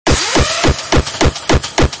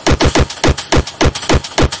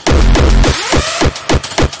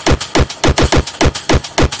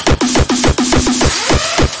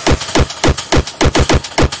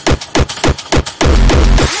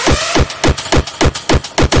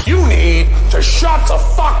shut the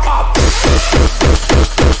fuck up.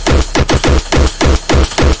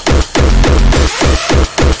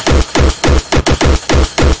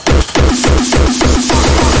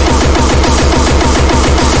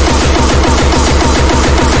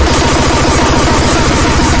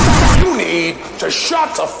 You need to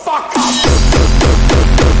shut the fuck up.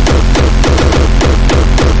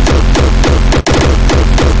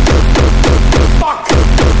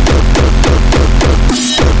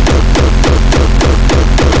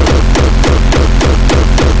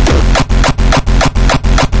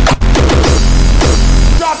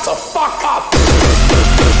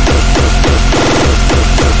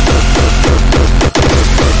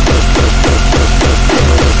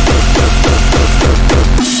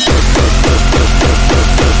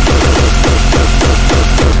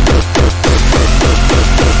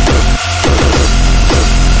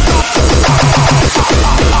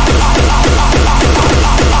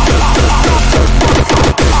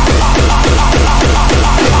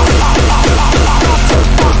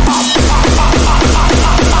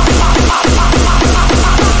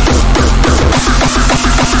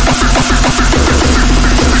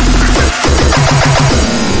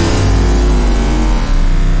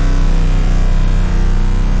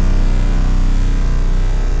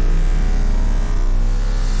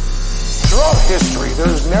 History,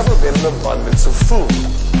 there's never been an abundance of food.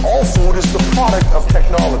 All food is the product of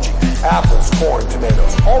technology. Apples, corn,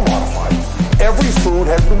 tomatoes, all modified. Every food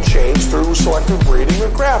has been changed through selective breeding or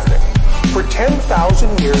grafting. For 10,000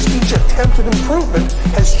 years, each attempted improvement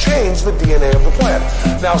has changed the DNA of the plant.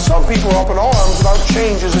 Now, some people are up in arms about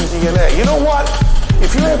changes in DNA. You know what?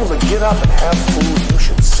 If you're able to get up and have food, you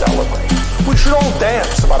should celebrate. We should all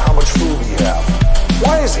dance about how much food we have.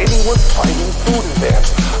 Why is anyone fighting food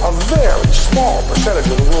advance? A very small percentage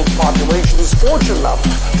of the world's population is fortunate enough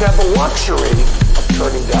to have the luxury of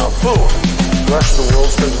turning down food. The rest of the world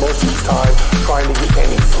spends most of its time trying to get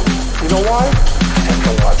any food. You know why?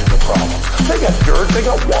 Technological problems. They got dirt, they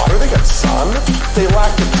got water, they got sun. They lack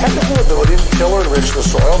the technical ability to kill or enrich the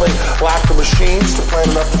soil. They lack the machines to plant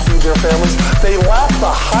enough to feed their families. They lack the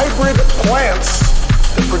hybrid plants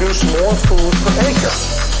that produce more food per acre.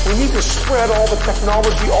 We need to spread all the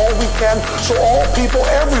technology all we can so all people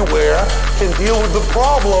everywhere can deal with the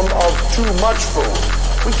problem of too much food.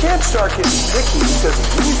 We can't start getting picky because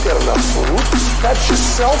we've got enough food. That's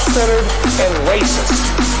just self-centered and racist.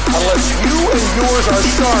 Unless you and yours are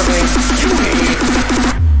starving, you need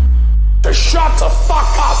to shut the fuck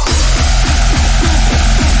up.